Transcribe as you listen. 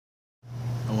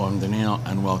Hello, I'm Daniel,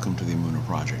 and welcome to the Emunah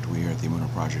Project. We here at the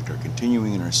Emunah Project are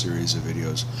continuing in our series of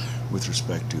videos with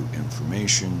respect to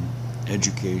information,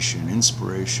 education,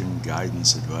 inspiration,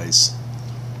 guidance, advice.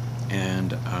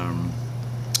 And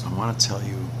I want to tell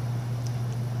you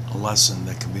a lesson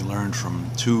that can be learned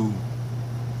from two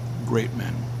great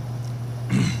men.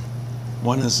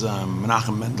 One is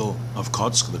Menachem Mendel of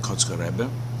Kotzker, the Kotzker Rebbe.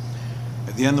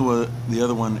 At the end, the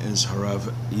other one is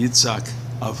Rav Yitzhak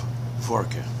of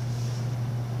Vorke.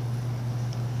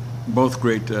 Both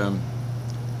great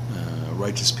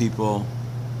righteous people,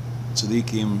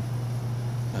 tzaddikim,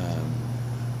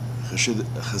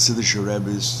 Hasidic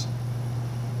Rabbis,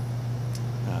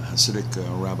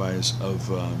 Hasidic rabbis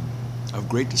of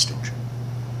great distinction.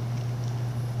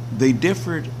 They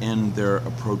differed in their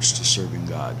approach to serving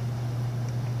God.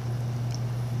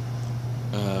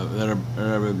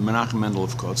 Menachem Mendel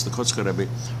of Kotz, the Kotzker Rebbe,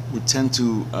 would tend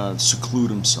to seclude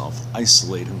himself,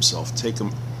 isolate himself, take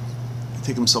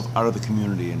himself out of the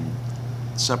community and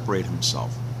separate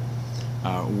himself.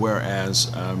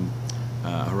 Whereas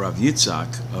Rav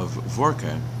Yitzhak of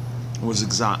Vorke was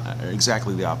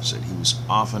exactly the opposite. He was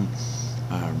often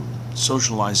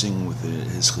socializing with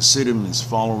his Hasidim, his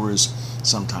followers,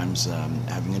 sometimes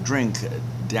having a drink,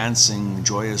 dancing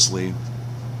joyously.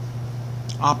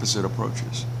 Opposite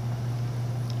approaches.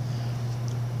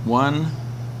 One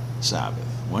Sabbath,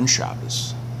 one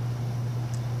Shabbos,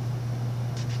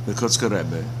 the Kotzker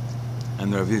Rebbe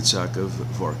and the Rav Yitzhak of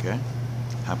Vorke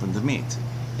happened to meet.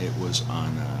 It was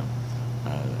on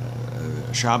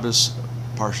Shabbos,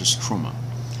 Parshas Terumah.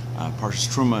 Parshas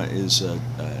Terumah is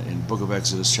in Book of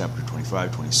Exodus, chapter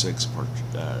 25, 26, part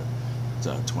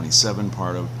 27,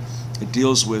 part of. It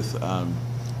deals with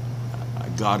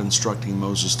God instructing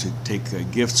Moses to take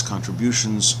gifts,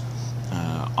 contributions,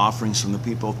 offerings from the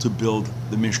people to build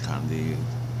the Mishkan, the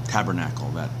tabernacle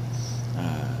that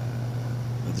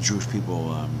the Jewish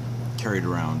people carried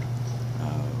around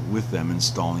with them,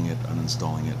 installing it,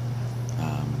 uninstalling it,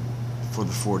 for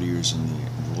the 40 years in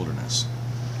the wilderness.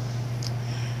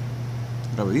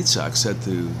 Rabbi Yitzhak said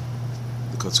to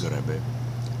the Kotzker Rebbe,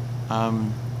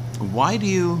 why do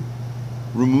you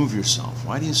remove yourself?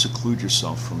 Why do you seclude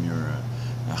yourself from your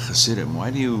Hasidim?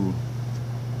 Why do you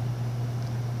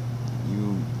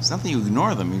it's not that you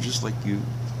ignore them, you're just like you're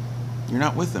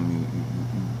not with them, you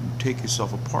take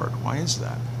yourself apart. Why is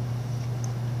that?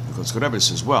 Because Rebbe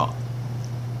says, well,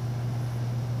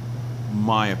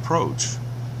 my approach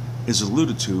is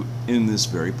alluded to in this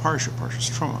very parsha, Parshas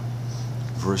Terumah,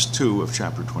 verse 2 of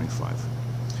chapter 25,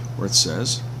 where it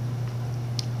says,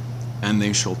 and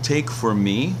they shall take for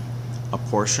me a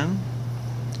portion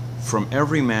from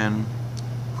every man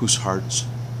whose heart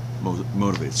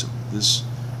motivates him. This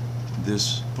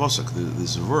posuk,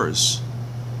 this verse,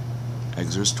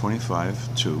 Exodus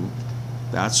 25:2,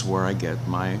 that's where I get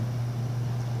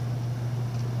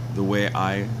the way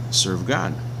I serve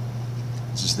God.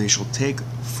 It says, they shall take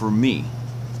for me,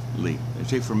 they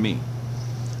take from me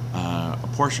a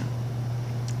portion.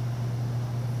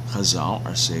 Chazal,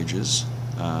 our sages,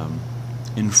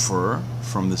 infer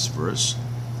from this verse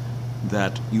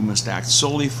that you must act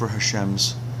solely for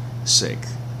Hashem's sake.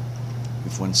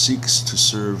 If one seeks to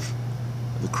serve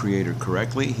the Creator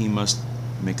correctly, he must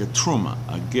make a terumah,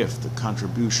 a gift, a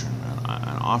contribution,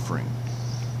 an offering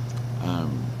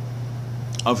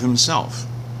of himself,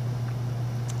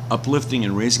 uplifting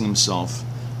and raising himself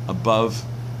above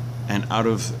and out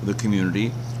of the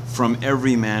community from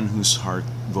every man whose heart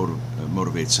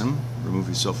motivates him. Remove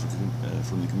yourself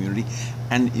from the community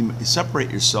and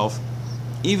separate yourself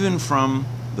even from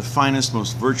the finest,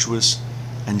 most virtuous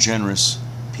and generous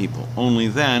people. Only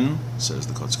then, says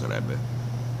the Kotzker Rebbe,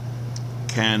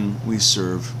 can we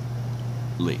serve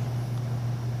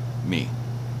me.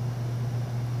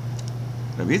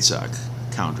 Rabbi Yitzhak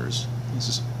counters. He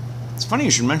says, it's funny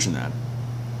you should mention that,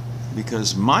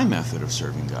 because my method of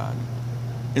serving God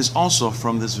is also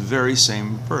from this very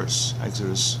same verse,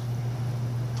 Exodus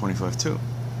 25:2.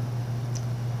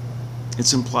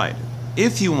 It's implied.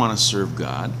 If you want to serve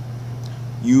God,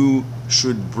 you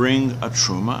should bring a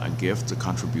terumah, a gift, a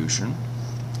contribution,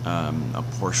 a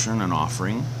portion, an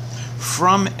offering,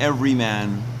 from every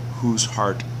man whose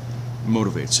heart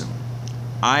motivates him.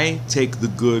 I take the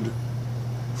good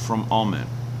from all men.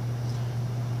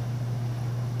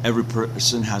 Every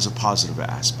person has a positive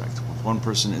aspect. With one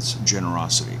person, it's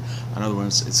generosity. Another one,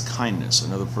 it's kindness.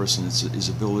 Another person, it's his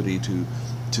ability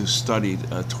to study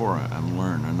Torah and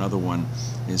learn. Another one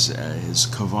is his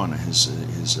kavanah, his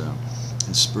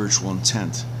spiritual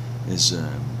intent is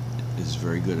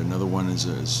very good. Another one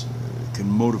is can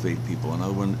motivate people.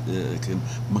 Another one can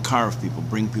makarav people,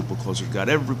 bring people closer to God.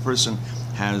 Every person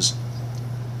has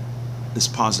this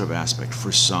positive aspect.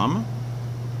 For some,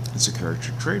 it's a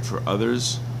character trait. For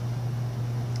others,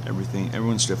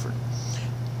 everyone's different.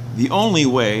 The only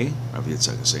way, Rav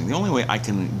Yitzhak is saying, the only way I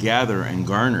can gather and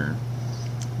garner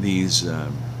these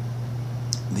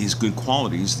good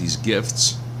qualities, these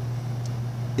gifts,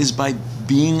 is by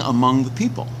being among the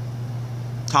people,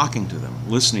 talking to them,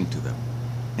 listening to them,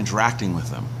 interacting with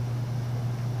them.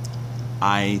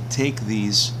 I take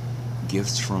these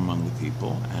gifts from among the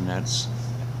people, and that's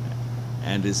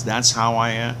how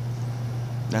I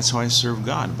serve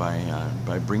God,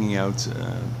 by bringing out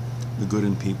the good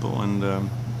in people, and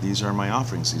these are my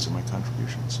offerings, these are my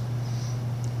contributions.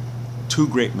 Two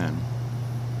great men,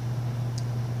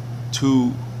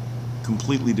 two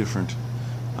completely different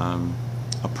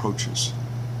approaches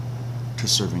to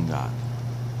serving God,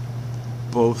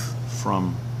 both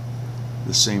from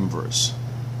the same verse.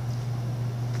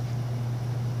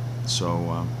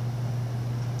 So,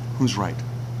 who's right?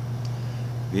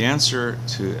 The answer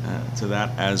to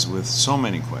that, as with so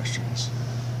many questions,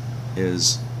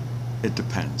 is it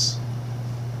depends.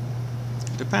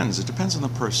 It depends. It depends on the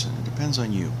person. It depends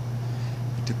on you.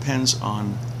 It depends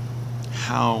on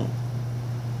how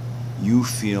you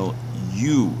feel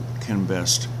you can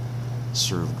best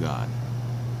serve God.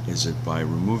 Is it by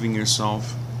removing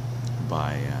yourself,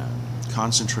 by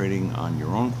concentrating on your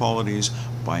own qualities,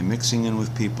 by mixing in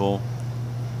with people?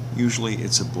 Usually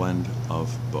it's a blend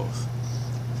of both.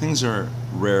 Things are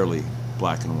rarely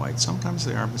black and white. Sometimes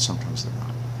they are, but sometimes they're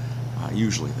not.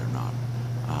 Usually they're not.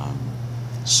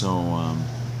 So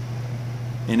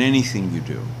in anything you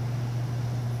do,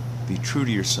 be true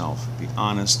to yourself, be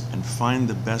honest, and find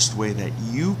the best way that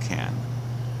you can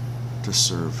to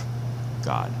serve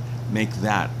God. Make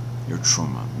that your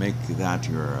Terumah. Make that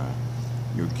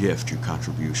your gift, your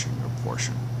contribution, your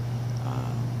portion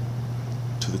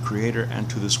to the Creator and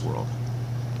to this world.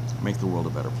 Make the world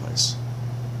a better place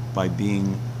by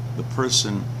being the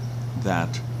person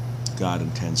that God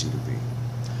intends you to be.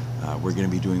 We're going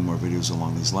to be doing more videos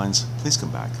along these lines. Please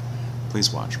come back.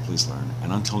 Please watch. Please learn.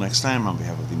 And until next time, on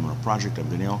behalf of the Emunah Project, I'm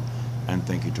Daniel, and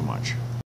thank you too much.